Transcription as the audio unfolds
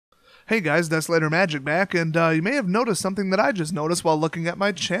Hey guys, Desolator Magic back, and you may have noticed something that I just noticed while looking at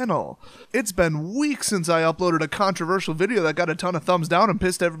my channel. It's been weeks since I uploaded a controversial video that got a ton of thumbs down and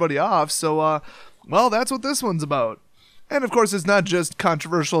pissed everybody off, so, well, that's what this one's about. And of course, it's not just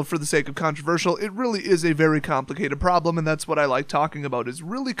controversial for the sake of controversial, it really is a very complicated problem, and that's what I like talking about, is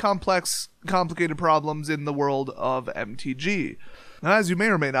really complex, complicated problems in the world of MTG. Now, as you may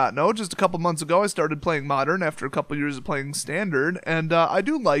or may not know, just a couple months ago I started playing Modern after a couple years of playing Standard, and I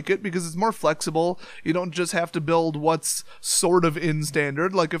do like it because it's more flexible. You don't just have to build what's sort of in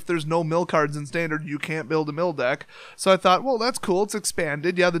Standard. Like, if there's no mill cards in Standard, you can't build a mill deck. So I thought, well, that's cool, it's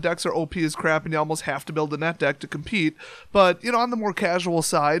expanded. Yeah, the decks are OP as crap, and you almost have to build a net deck to compete. But, you know, on the more casual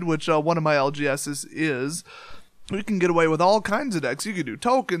side, which one of my LGSs is, we can get away with all kinds of decks. You could do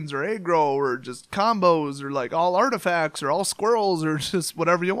tokens or aggro or just combos or like all artifacts or all squirrels or just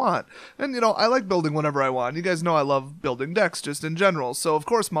whatever you want. And you know, I like building whatever I want. You guys know I love building decks just in general. So of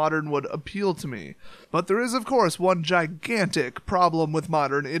course Modern would appeal to me. But there is of course one gigantic problem with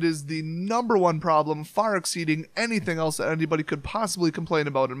Modern. It is the #1 problem, far exceeding anything else that anybody could possibly complain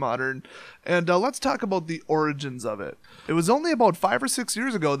about in Modern. And let's talk about the origins of it. It was only about 5 or 6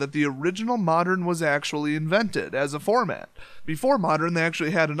 years ago that the original Modern was actually invented as a format. Before Modern, they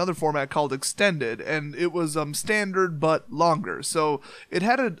actually had another format called Extended, and it was standard but longer. So it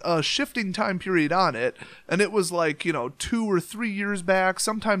had a shifting time period on it, and it was like, you know, 2 or 3 years back.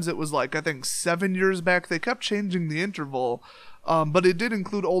 Sometimes it was like, I think 7 years back. They kept changing the interval. But it did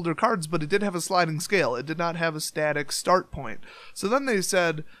include older cards, but it did have a sliding scale. It did not have a static start point. So then they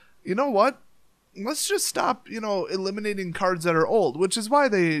said, you know what? Let's just stop, you know, eliminating cards that are old, which is why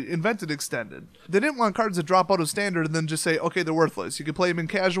they invented Extended. They didn't want cards that drop out of Standard and then just say, okay, they're worthless. You can play them in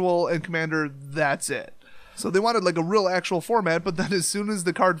Casual and Commander, that's it. So they wanted like a real actual format, but then as soon as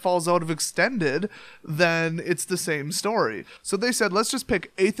the card falls out of Extended, then it's the same story. So they said, let's just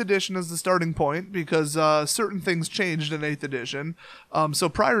pick 8th edition as the starting point because certain things changed in 8th edition. So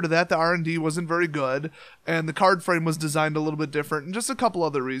prior to that, the R&D wasn't very good, and the card frame was designed a little bit different, and just a couple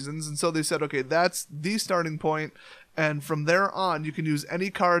other reasons. And so they said, okay, that's the starting point, and from there on, you can use any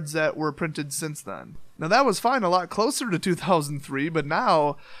cards that were printed since then. Now that was fine a lot closer to 2003, but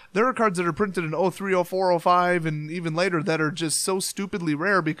now there are cards that are printed in 03, 04, 05, and even later that are just so stupidly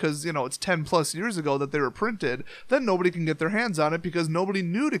rare because, you know, it's 10 plus years ago that they were printed, that nobody can get their hands on it because nobody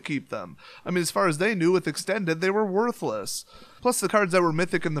knew to keep them. I mean, as far as they knew with Extended, they were worthless. Plus the cards that were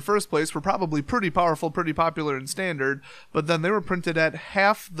mythic in the first place were probably pretty powerful, pretty popular in Standard, but then they were printed at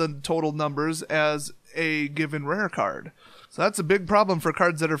half the total numbers as a given rare card. So that's a big problem for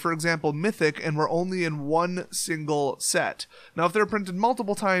cards that are, for example, mythic and were only in one single set. Now, if they're printed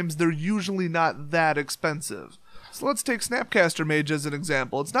multiple times, they're usually not that expensive. So let's take Snapcaster Mage as an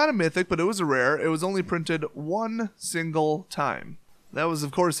example. It's not a mythic, but it was a rare. It was only printed one single time. That was,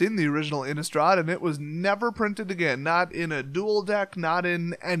 of course, in the original Innistrad, and it was never printed again. Not in a dual deck, not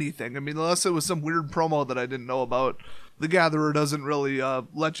in anything. I mean, unless it was some weird promo that I didn't know about. The Gatherer doesn't really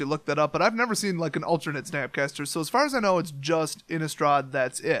let you look that up, but I've never seen like an alternate Snapcaster, so as far as I know, it's just Innistrad,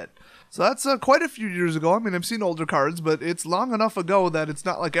 that's it. So that's quite a few years ago. I mean, I've seen older cards, but it's long enough ago that it's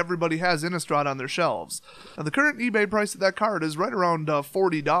not like everybody has Innistrad on their shelves. Now, the current eBay price of that card is right around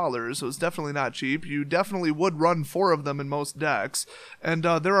 $40, so it's definitely not cheap. You definitely would run 4 of them in most decks, and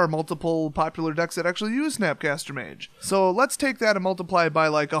there are multiple popular decks that actually use Snapcaster Mage. So let's take that and multiply it by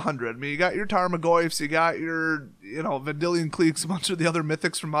like 100. I mean, you got your Tarmogoyfs, you got your, you know, Vendilion Cliques, a bunch of the other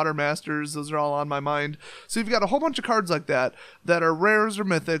mythics from Modern Masters. Those are all on my mind. So you've got a whole bunch of cards like that that are rares or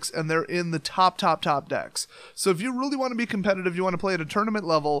mythics, and they're in the top decks. So if you really want to be competitive, you want to play at a tournament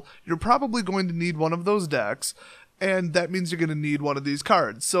level, you're probably going to need one of those decks, and that means you're going to need one of these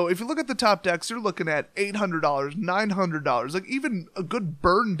cards. So if you look at the top decks, you're looking at $800, $900, like even a good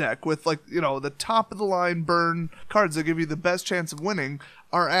burn deck with, like, you know, the top of the line burn cards that give you the best chance of winning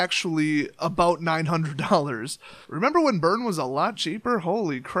are actually about $900. Remember when burn was a lot cheaper?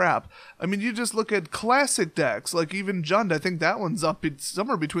 Holy crap. I mean, you just look at classic decks, like even Jund, I think that one's up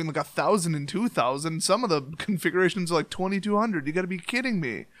somewhere between like 1,000 and 2,000. Some of the configurations are like 2,200. You gotta be kidding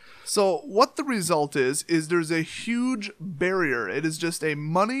me. So what the result is there's a huge barrier. It is just a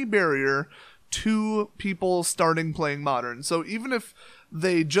money barrier to people starting playing Modern. So even if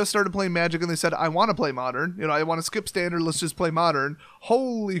they just started playing Magic and they said, I want to play Modern, you know, I want to skip Standard, let's just play Modern,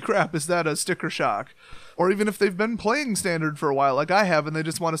 holy crap, is that a sticker shock. Or even if they've been playing Standard for a while, like I have, and they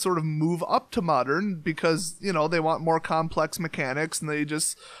just want to sort of move up to Modern because, you know, they want more complex mechanics and they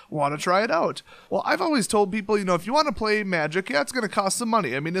just want to try it out. Well, I've always told people, you know, if you want to play Magic, yeah, it's going to cost some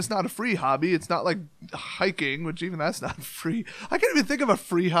money. I mean, it's not a free hobby. It's not like hiking, which even that's not free. I can't even think of a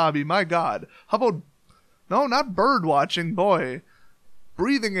free hobby, my God. How about, no, not bird watching, boy.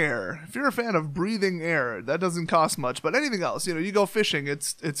 breathing air. If you're a fan of breathing air, that doesn't cost much. But anything else, you go fishing,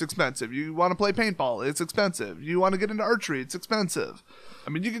 it's expensive. You want to play paintball, it's expensive. You want to get into archery, it's expensive. I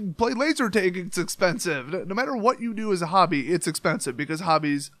mean, you can play laser tag, it's expensive. No matter what you do as a hobby, it's expensive because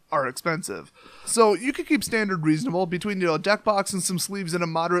hobbies are expensive. So you could keep standard reasonable between, a deck box and some sleeves and a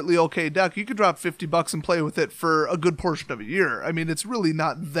moderately okay deck. You could drop $50 and play with it for a good portion of a year. I mean, it's really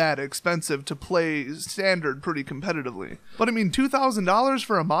not that expensive to play standard pretty competitively. But I mean, $2,000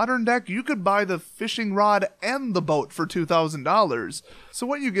 for a modern deck, you could buy the fishing rod and the boat for $2,000. So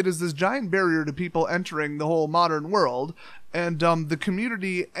what you get is this giant barrier to people entering the whole modern world. And the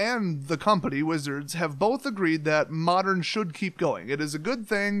community and the company, Wizards, have both agreed that Modern should keep going. It is a good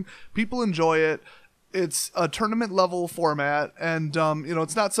thing. People enjoy it. It's a tournament-level format, and,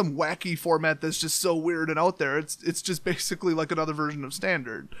 it's not some wacky format that's just so weird and out there. It's just basically like another version of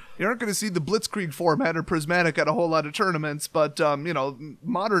Standard. You aren't going to see the Blitzkrieg format or Prismatic at a whole lot of tournaments, but,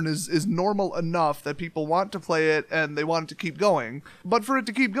 Modern is normal enough that people want to play it, and they want it to keep going. But for it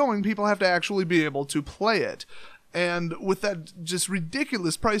to keep going, people have to actually be able to play it. And with that just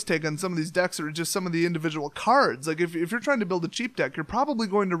ridiculous price tag on some of these decks or just some of the individual cards, like if you're trying to build a cheap deck, you're probably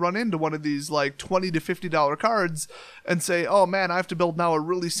going to run into one of these like $20 to $50 cards and say, oh man, I have to build now a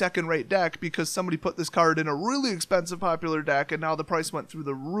really second-rate deck because somebody put this card in a really expensive popular deck and now the price went through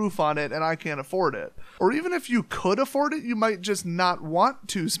the roof on it and I can't afford it. Or even if you could afford it, you might just not want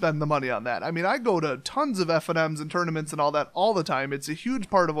to spend the money on that. I mean, I go to tons of FNMs and tournaments and all that all the time. It's a huge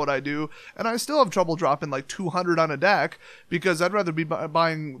part of what I do, and I still have trouble dropping like $200 on a deck because I'd rather be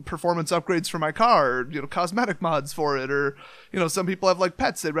buying performance upgrades for my car, or, cosmetic mods for it, or, some people have like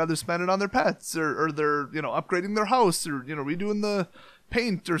pets, they'd rather spend it on their pets, or they're, upgrading their house, or, redoing the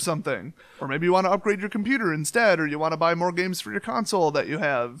paint or something. Or maybe you want to upgrade your computer instead, or you want to buy more games for your console that you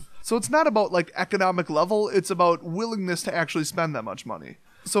have. So it's not about like economic level, it's about willingness to actually spend that much money.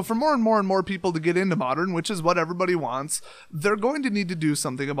 So for more and more people to get into Modern, which is what everybody wants, they're going to need to do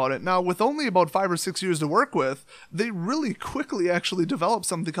something about it. Now, with only about 5 or 6 years to work with, they really quickly actually developed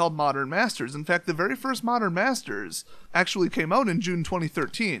something called Modern Masters. In fact, the very first Modern Masters actually came out in June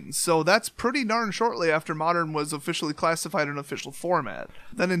 2013. So that's pretty darn shortly after Modern was officially classified an official format.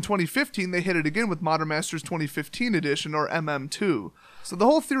 Then in 2015, they hit it again with Modern Masters 2015 edition, or MM2. So the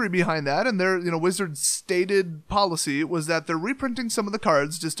whole theory behind that, and their Wizards' stated policy, was that they're reprinting some of the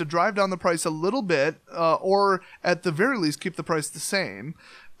cards just to drive down the price a little bit, or at the very least keep the price the same,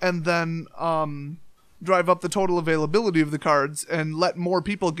 and then drive up the total availability of the cards and let more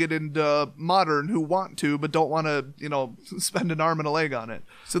people get into Modern who want to but don't want to, spend an arm and a leg on it.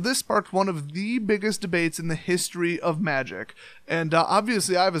 So this sparked one of the biggest debates in the history of Magic. And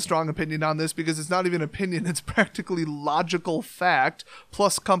obviously I have a strong opinion on this because it's not even opinion, it's practically logical fact,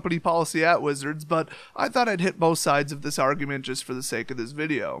 plus company policy at Wizards, but I thought I'd hit both sides of this argument just for the sake of this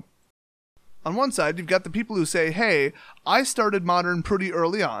video. On one side, you've got the people who say, hey, I started Modern pretty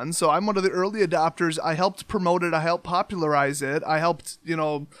early on, so I'm one of the early adopters. I helped promote it. I helped popularize it. I helped,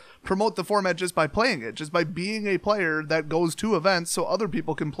 promote the format just by playing it, just by being a player that goes to events so other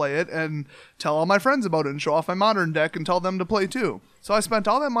people can play it and tell all my friends about it and show off my Modern deck and tell them to play too. So I spent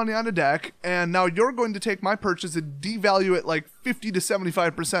all that money on a deck, and now you're going to take my purchase and devalue it like 50 to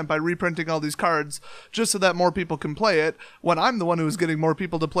 75% by reprinting all these cards just so that more people can play it, when I'm the one who was getting more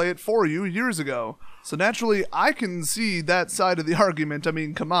people to play it for you years ago. So naturally, I can see that side of the argument. I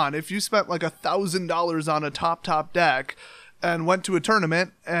mean, come on, if you spent like $1,000 on a top deck and went to a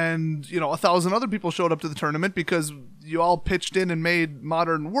tournament and, 1,000 other people showed up to the tournament because you all pitched in and made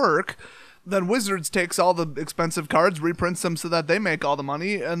Modern work, then Wizards takes all the expensive cards, reprints them so that they make all the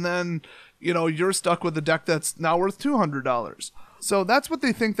money, and then, you're stuck with a deck that's now worth $200. So that's what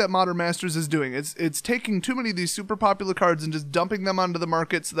they think that Modern Masters is doing. It's taking too many of these super popular cards and just dumping them onto the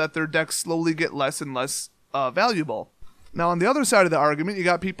market so that their decks slowly get less and less valuable. Now, on the other side of the argument, you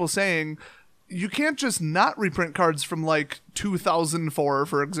got people saying, you can't just not reprint cards from like 2004,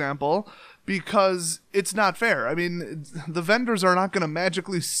 for example, because it's not fair. I mean, the vendors are not going to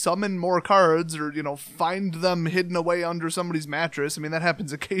magically summon more cards or, find them hidden away under somebody's mattress. I mean, that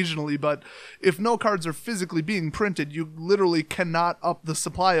happens occasionally, but if no cards are physically being printed, you literally cannot up the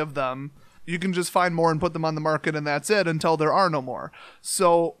supply of them. You can just find more and put them on the market, and that's it until there are no more.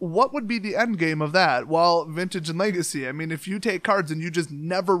 So what would be the end game of that? Well, Vintage and Legacy. I mean, if you take cards and you just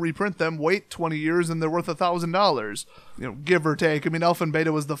never reprint them, wait 20 years and they're worth $1,000, give or take. I mean, Alpha and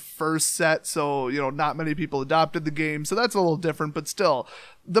Beta was the first set, so, not many people adopted the game, so that's a little different, but still,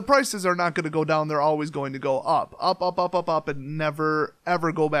 the prices are not going to go down. They're always going to go up, and never,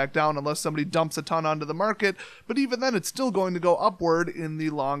 ever go back down unless somebody dumps a ton onto the market, but even then, it's still going to go upward in the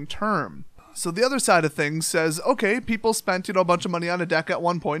long term. So the other side of things says, okay, people spent, a bunch of money on a deck at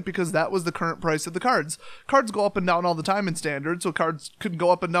one point because that was the current price of the cards. Cards go up and down all the time in Standard, so cards could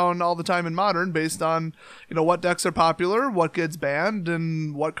go up and down all the time in Modern based on, what decks are popular, what gets banned,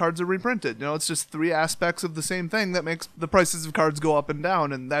 and what cards are reprinted. It's just three aspects of the same thing that makes the prices of cards go up and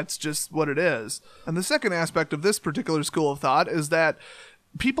down, and that's just what it is. And the second aspect of this particular school of thought is that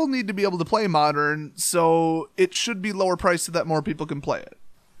people need to be able to play Modern, so it should be lower priced so that more people can play it.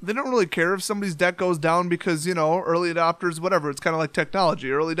 They don't really care if somebody's deck goes down because, early adopters, whatever. It's kind of like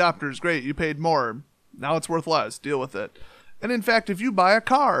technology. Early adopters, great, you paid more. Now it's worth less. Deal with it. And in fact, if you buy a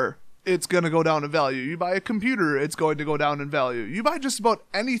car, it's going to go down in value. You buy a computer, it's going to go down in value. You buy just about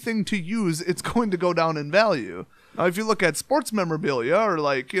anything to use, it's going to go down in value. Now, if you look at sports memorabilia or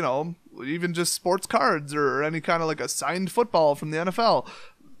even just sports cards or any kind of like a signed football from the NFL,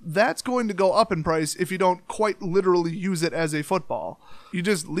 that's going to go up in price if you don't quite literally use it as a football. You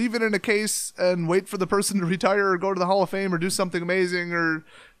just leave it in a case and wait for the person to retire or go to the Hall of Fame or do something amazing or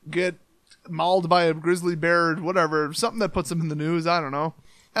get mauled by a grizzly bear or whatever, something that puts them in the news, I don't know.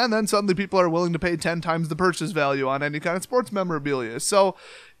 And then suddenly people are willing to pay 10 times the purchase value on any kind of sports memorabilia. So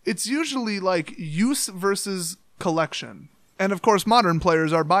it's usually like use versus collection. And of course, Modern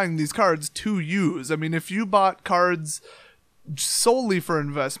players are buying these cards to use. I mean, if you bought cards solely for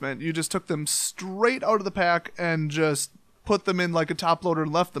investment, you just took them straight out of the pack and just put them in like a top loader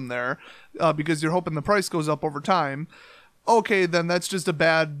and left them there because you're hoping the price goes up over time, okay, then that's just a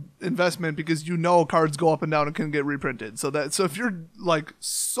bad investment because cards go up and down and can get reprinted. So if you're like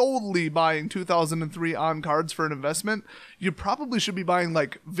solely buying 2003 on cards for an investment, you probably should be buying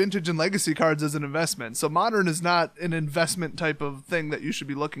like vintage and legacy cards as an investment. So Modern is not an investment type of thing that you should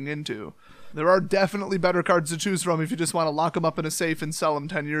be looking into. There are definitely better cards to choose from if you just want to lock them up in a safe and sell them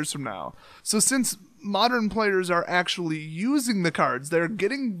 10 years from now. So since Modern players are actually using the cards, they're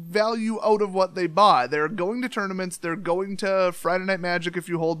getting value out of what they bought. They're going to tournaments, they're going to Friday Night Magic if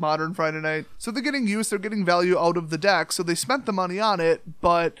you hold Modern Friday Night. So they're getting use, they're getting value out of the deck. So they spent the money on it,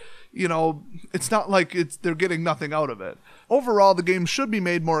 but it's not like they're getting nothing out of it. Overall, the game should be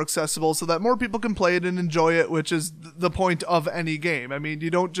made more accessible so that more people can play it and enjoy it, which is the point of any game. I mean, you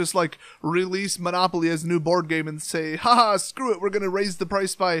don't just release Monopoly as a new board game and say, haha, screw it, we're going to raise the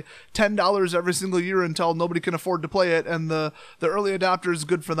price by $10 every single year until nobody can afford to play it, and the early adopters,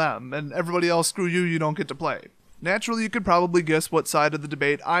 good for them, and everybody else, screw you, you don't get to play. Naturally, you could probably guess what side of the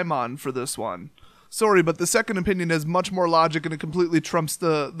debate I'm on for this one. Sorry, but the second opinion has much more logic and it completely trumps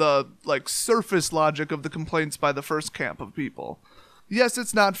the surface logic of the complaints by the first camp of people. Yes,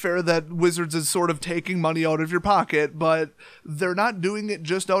 it's not fair that Wizards is sort of taking money out of your pocket, but they're not doing it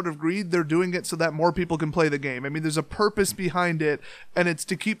just out of greed. They're doing it so that more people can play the game. I mean, there's a purpose behind it, and it's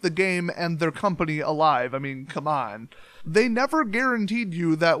to keep the game and their company alive. I mean, come on. They never guaranteed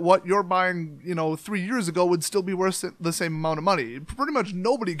you that what you're buying, 3 years ago would still be worth the same amount of money. Pretty much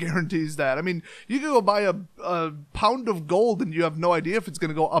nobody guarantees that. I mean, you can go buy a pound of gold and you have no idea if it's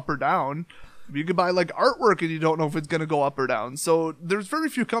going to go up or down. You could buy artwork and you don't know if it's going to go up or down. So there's very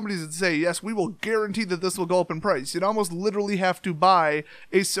few companies that say, yes, we will guarantee that this will go up in price. You'd almost literally have to buy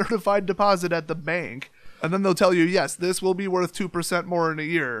a certified deposit at the bank. And then they'll tell you, yes, this will be worth 2% more in a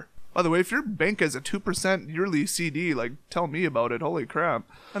year. By the way, if your bank has a 2% yearly CD, tell me about it. Holy crap.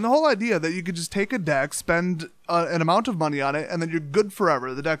 And the whole idea that you could just take a deck, spend an amount of money on it, and then you're good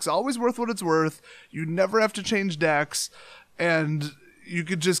forever. The deck's always worth what it's worth. You never have to change decks. And you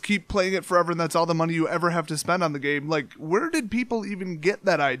could just keep playing it forever, and that's all the money you ever have to spend on the game. Where did people even get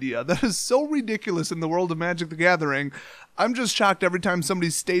that idea? That is so ridiculous in the world of Magic the Gathering. I'm just shocked every time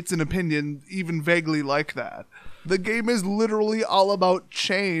somebody states an opinion even vaguely like that. The game is literally all about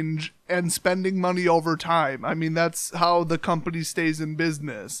change and spending money over time. I mean, that's how the company stays in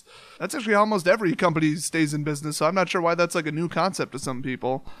business. That's actually almost every company stays in business, so I'm not sure why that's a new concept to some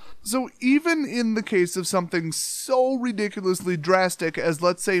people. So even in the case of something so ridiculously drastic as,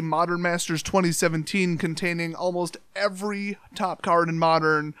 let's say, Modern Masters 2017 containing almost every top card in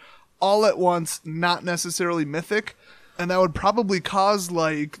Modern all at once, not necessarily mythic, and that would probably cause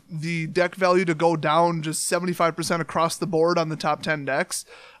the deck value to go down just 75% across the board on the top 10 decks,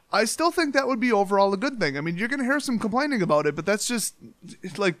 I still think that would be overall a good thing. I mean, you're going to hear some complaining about it, but that's just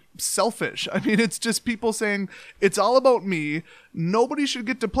selfish. I mean, it's just people saying it's all about me. Nobody should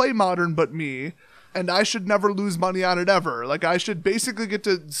get to play Modern but me. And I should never lose money on it ever. I should basically get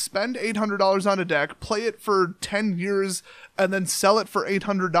to spend $800 on a deck, play it for 10 years, and then sell it for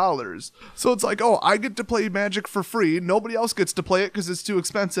 $800. So it's I get to play Magic for free. Nobody else gets to play it because it's too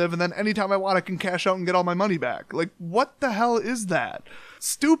expensive. And then anytime I want, I can cash out and get all my money back. What the hell is that?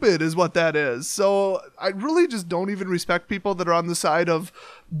 Stupid is what that is. So I really just don't even respect people that are on the side of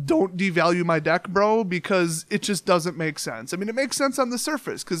don't devalue my deck, bro, because it just doesn't make sense. I mean, it makes sense on the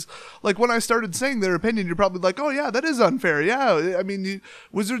surface because, like, when I started saying their opinion, you're probably like, oh, yeah, that is unfair. Yeah, I mean,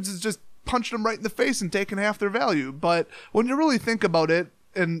 Wizards is just punched them right in the face and taken half their value. But when you really think about it,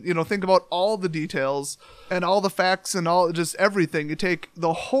 and, you know, think about all the details and all the facts and all just everything, you take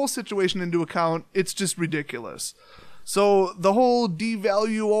the whole situation into account, it's just ridiculous. So the whole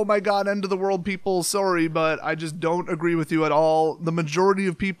devalue, oh my god, end of the world people, sorry, but I just don't agree with you at all. The majority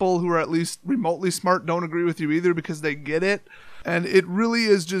of people who are at least remotely smart don't agree with you either because they get it. And it really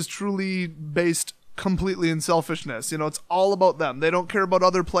is just truly based completely in selfishness. You know, it's all about them. They don't care about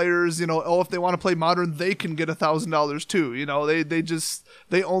other players. You know, oh, if they want to play Modern, they can get $1,000 too. You know,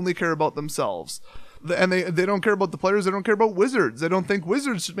 they only care about themselves. And they don't care about the players. They don't care about Wizards. They don't think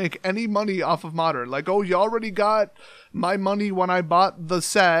Wizards should make any money off of Modern. Like, oh, you already got my money when I bought the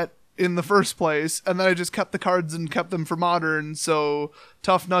set in the first place, and then I just kept the cards and kept them for Modern, so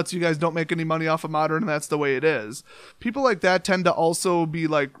tough nuts, you guys don't make any money off of Modern, and that's the way it is. People like that tend to also be,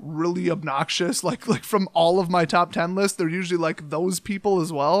 like, really obnoxious. Like from all of my top 10 lists, they're usually like those people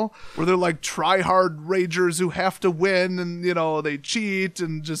as well, where they're like try-hard ragers who have to win, and, you know, they cheat,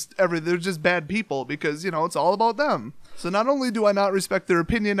 and just they're just bad people, because, you know, it's all about them. So not only do I not respect their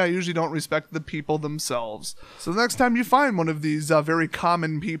opinion, I usually don't respect the people themselves. So the next time you find one of these very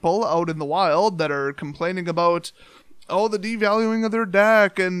common people out in the wild that are complaining about, oh, the devaluing of their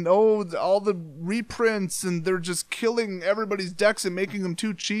deck, and oh, all the reprints, and they're just killing everybody's decks and making them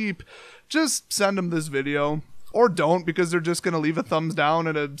too cheap, just send them this video. Or don't, because they're just going to leave a thumbs down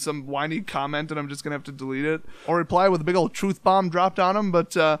and some whiny comment, and I'm just going to have to delete it. Or reply with a big old truth bomb dropped on them,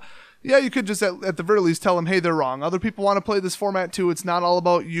 but yeah, you could just at the very least tell them, hey, they're wrong. Other people want to play this format too. It's not all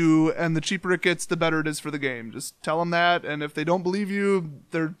about you, and the cheaper it gets, the better it is for the game. Just tell them that, and if they don't believe you,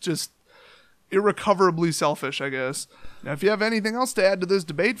 they're just irrecoverably selfish, I guess. Now, if you have anything else to add to this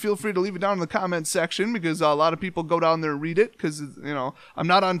debate, feel free to leave it down in the comments section, because a lot of people go down there and read it, because, you know, I'm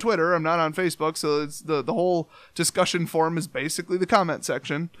not on Twitter, I'm not on Facebook, so it's the whole discussion forum is basically the comment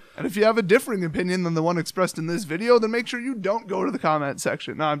section. And if you have a differing opinion than the one expressed in this video, then make sure you don't go to the comment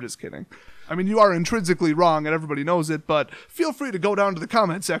section. No, I'm just kidding. I mean, you are intrinsically wrong, and everybody knows it, but feel free to go down to the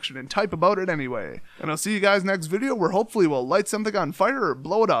comment section and type about it anyway. And I'll see you guys next video, where hopefully we'll light something on fire or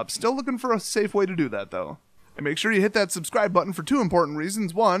blow it up. Still looking for a safe way to do that, though. And make sure you hit that subscribe button for two important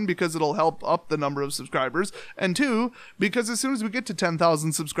reasons. One, because it'll help up the number of subscribers. And two, because as soon as we get to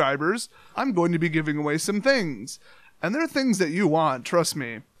 10,000 subscribers, I'm going to be giving away some things. And they're things that you want, trust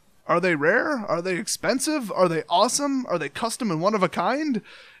me. Are they rare? Are they expensive? Are they awesome? Are they custom and one of a kind?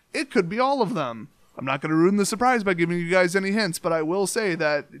 It could be all of them. I'm not going to ruin the surprise by giving you guys any hints, but I will say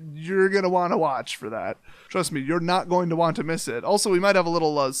that you're going to want to watch for that. Trust me, you're not going to want to miss it. Also, we might have a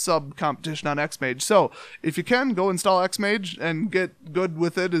little sub-competition on Xmage, so if you can, go install Xmage and get good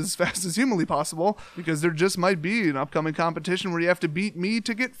with it as fast as humanly possible, because there just might be an upcoming competition where you have to beat me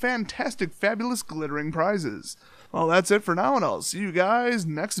to get fantastic, fabulous, glittering prizes. Well, that's it for now, and I'll see you guys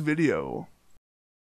next video.